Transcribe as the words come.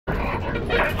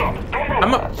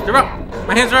I'm up. They're up.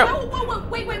 My hands are up. Whoa,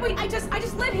 wait. I just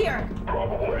live here.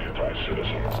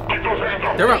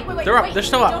 They're up. They're up. They're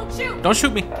still up. Don't shoot. Don't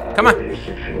shoot me. Come on.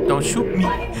 Don't shoot me.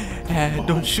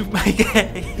 Don't shoot my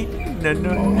guy.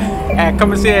 No.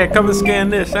 Come and see it. Come and scan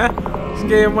this, huh?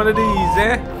 Scan one of these,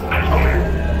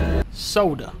 eh?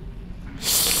 Soda.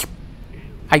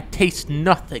 I taste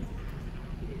nothing.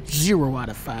 0 out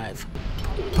of 5.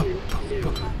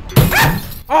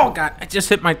 Oh god, I just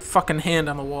hit my fucking hand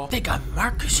on the wall. They got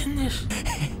markers in this.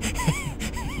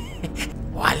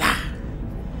 Voila.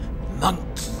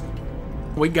 Monkey.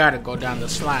 We gotta go down the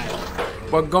slide.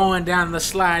 We're going down the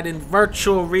slide in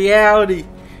virtual reality.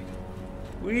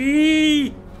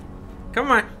 Wee!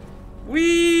 Come on.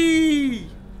 Wee!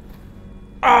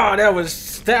 Oh,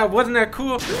 wasn't that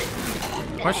cool?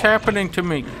 What's happening to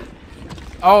me?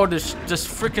 Oh, this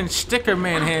freaking sticker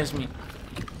man has me.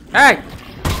 Hey!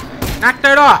 Knock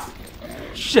that off!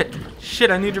 Shit,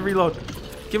 I need to reload.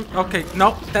 Okay,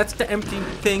 no, that's the empty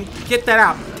thing. Get that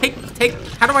out. Take,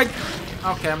 how do I?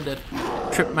 Okay, I'm dead.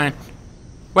 Trip mine.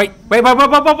 Wait.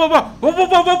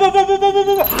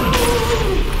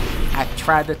 I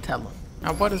tried to tell him.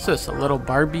 Now, what is this? A little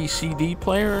Barbie CD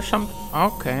player or something?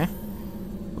 Okay.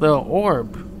 Little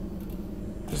orb.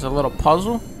 There's a little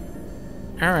puzzle.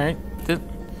 Alright.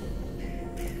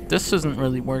 This isn't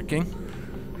really working.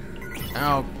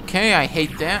 Okay, I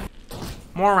hate that.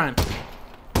 Moron.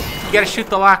 You gotta shoot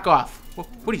the lock off. What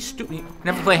are you stupid? You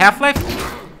never play Half-Life?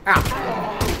 Ow.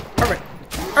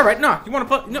 Alright, no. You wanna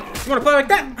play like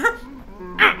that? Huh?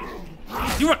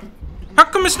 How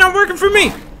come it's not working for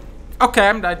me? Okay,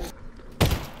 I'm done.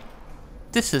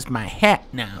 This is my hat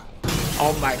now.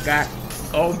 Oh my god.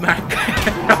 Oh my god.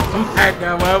 Oh my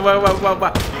god.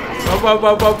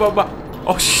 Whoa.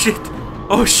 Oh shit.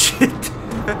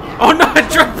 Oh no, I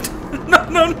dropped.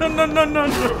 No.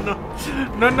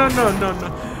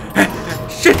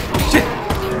 Shit.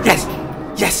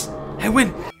 Yes. I win.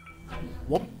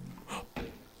 Whoop.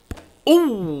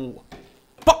 Ooh.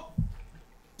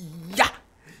 Yeah.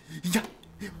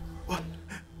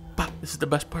 This is the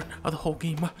best part of the whole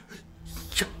game.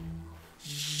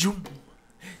 Zoom.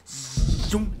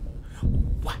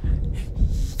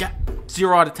 Yeah.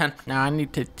 0 out of 10. Now I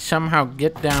need to somehow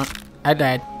get down. I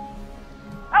died.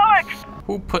 Alyx!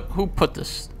 Who put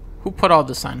this? Who put all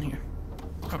this on here?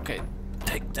 Okay.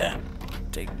 Take that.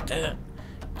 Get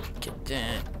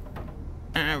that.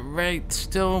 Alright.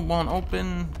 Still won't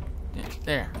open. Yeah,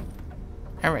 there.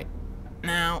 Alright.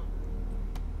 Now.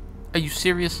 Are you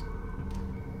serious?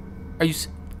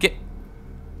 Get.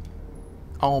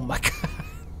 Oh my god.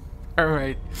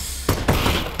 Alright.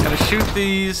 Gotta shoot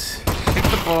these. Shoot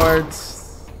the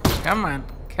boards. Come on.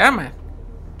 Alright.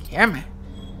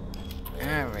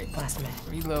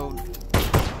 Reload.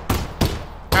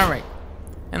 Alright.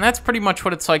 And that's pretty much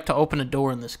what it's like to open a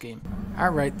door in this game.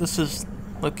 Alright, this is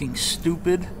looking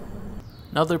stupid.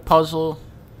 Another puzzle.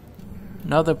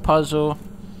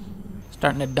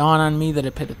 Starting to dawn on me that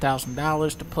I paid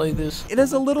 $1,000 to play this. It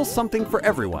has a little something for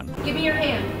everyone. Give me your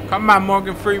hand. Come on,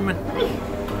 Morgan Freeman.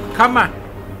 Come on.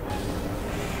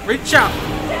 Reach out.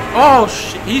 Oh,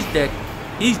 shit. He's dead.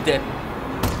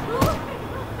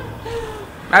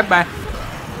 Bye-bye.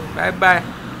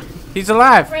 He's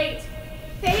alive. Great.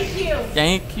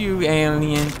 Thank you,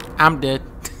 alien. I'm dead.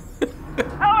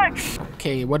 Alyx!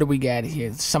 Okay, what do we got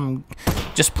here?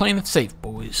 Just playing it safe,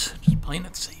 boys. Just playing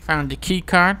it safe. Found the key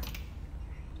card.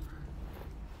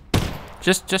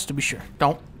 Just to be sure.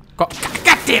 Don't go.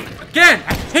 God damn it! Again!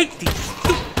 I hate these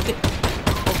stupid.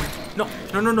 No.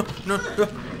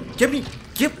 Give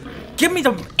me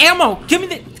the ammo. Give me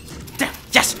the.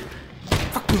 Yes.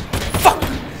 Fuck.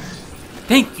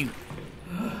 Thank you.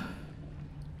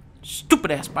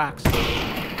 Stupid ass box.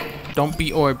 Don't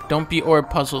be orb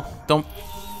puzzle. Don't.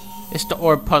 It's the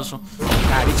orb puzzle.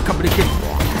 God, he's coming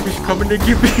to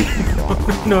get me.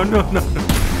 No.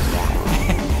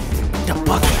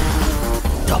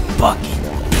 The bucket.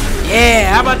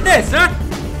 Yeah, how about this, huh?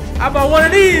 How about one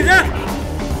of these, huh?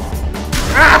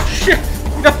 Ah, shit.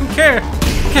 He doesn't care.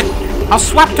 Okay, I'll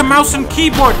swap to mouse and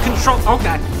keyboard control. Oh,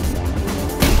 God.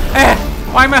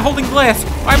 Why am I holding glass?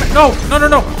 No.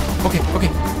 Okay.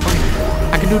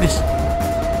 I can do this.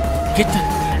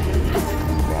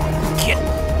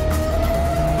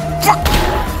 Fuck.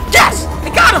 Yes, I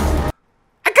got him.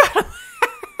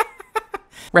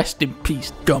 Rest in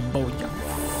peace, Dumbo, you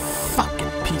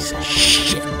fucking piece of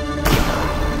shit.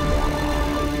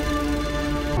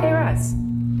 Hey, Russ.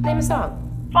 Name a song.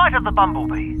 Flight of the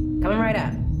Bumblebee. Coming right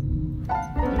up.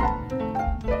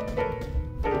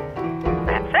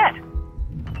 That's it.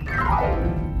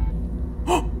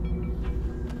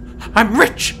 I'm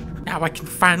rich! Now I can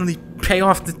finally pay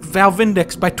off the Valve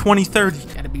Index by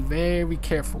 2030. Gotta be very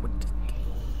careful with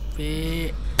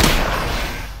it.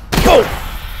 Boom!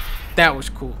 That was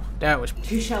cool. That was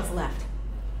 2 shells left.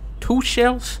 2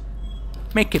 shells?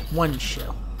 Make it 1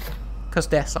 shell. Cause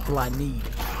that's all I need.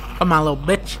 Come on, little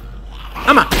bitch.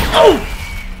 Come on. Oh!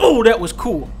 Oh, that was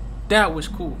cool. That was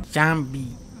cool.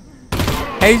 Zombie.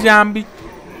 Hey, zombie.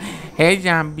 Hey,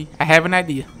 zombie. I have an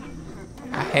idea.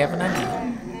 I have an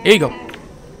idea. Here you go.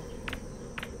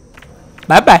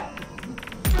 Bye-bye.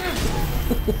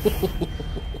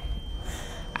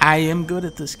 I am good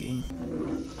at this game.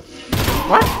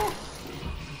 What?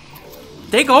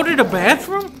 They go to the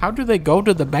bathroom? How do they go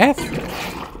to the bathroom?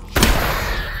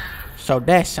 So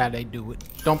that's how they do it.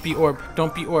 Don't be orb.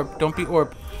 Don't be orb. Don't be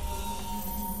orb.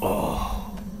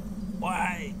 Oh.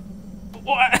 Why?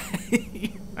 Why?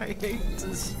 I hate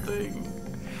this thing.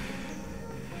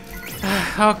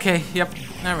 Okay, yep.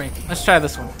 Alright, let's try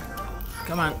this one.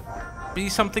 Come on. Be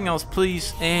something else,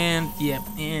 please. And, yep,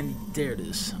 and there it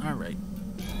is. Alright.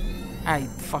 I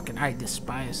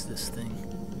despise this thing.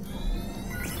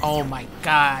 Oh my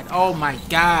god. Oh my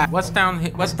god. What's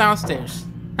downstairs?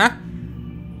 Huh?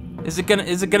 Is it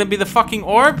gonna be the fucking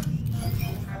orb?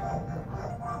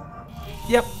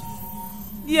 Yep.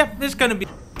 Yep, there's gonna be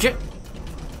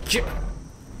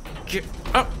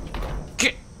oh.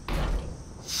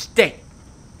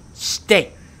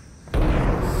 Stay.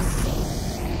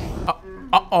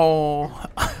 Uh-oh.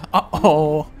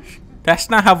 Uh-oh. That's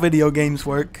not how video games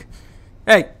work.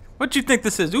 Hey, what you think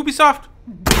this is? Ubisoft?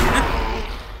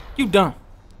 You dumb.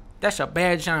 That's a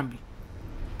bad zombie.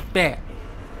 Bad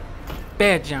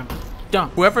zombie. Dumb.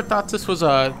 Whoever thought this was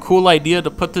a cool idea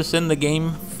to put this in the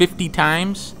game 50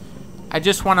 times, I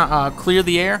just want to clear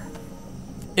the air.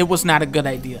 It was not a good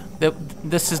idea.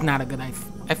 This is not a good idea.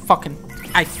 I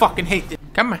fucking hate this.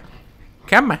 Come on.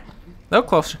 Come on. A little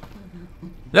closer.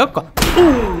 Look.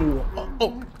 Ooh.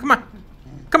 Oh, come on.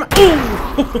 Come on.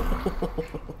 Ooh.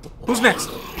 Who's next?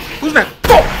 Who's next?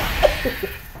 Oh.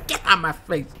 Get out of my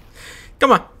face.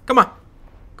 Come on. Come on.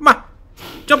 Come on.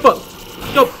 Jump up.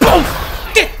 Yo, boom.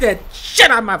 Get that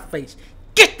shit out of my face.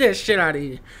 Get that shit out of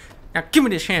here. Now give me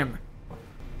this hammer.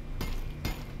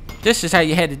 This is how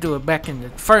you had to do it back in the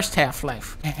first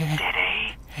Half-Life.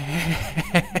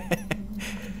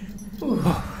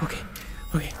 Oh, okay.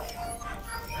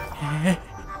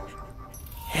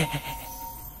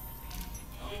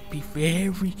 Be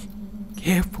very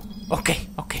careful. Okay.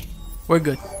 We're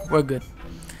good.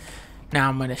 Now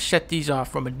I'm gonna shut these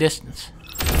off from a distance.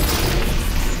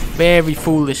 Very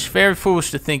foolish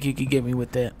to think you could get me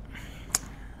with that.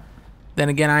 Then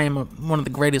again, I am one of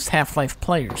the greatest Half-Life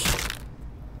players.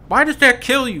 Why does that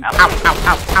kill you? Ow.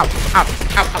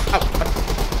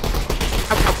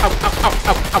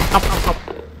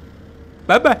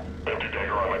 Bye-bye.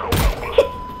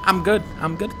 I'm good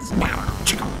at this.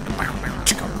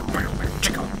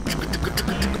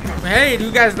 Hey, do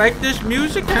you guys like this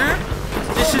music, huh?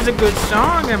 This is a good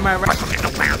song, am I right?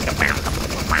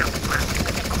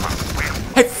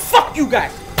 Hey, fuck you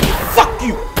guys! Fuck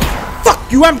you!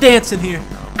 I'm dancing here!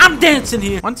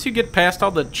 Once you get past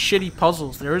all the shitty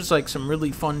puzzles, there is like some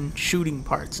really fun shooting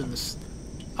parts in this.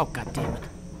 Oh, god damn it.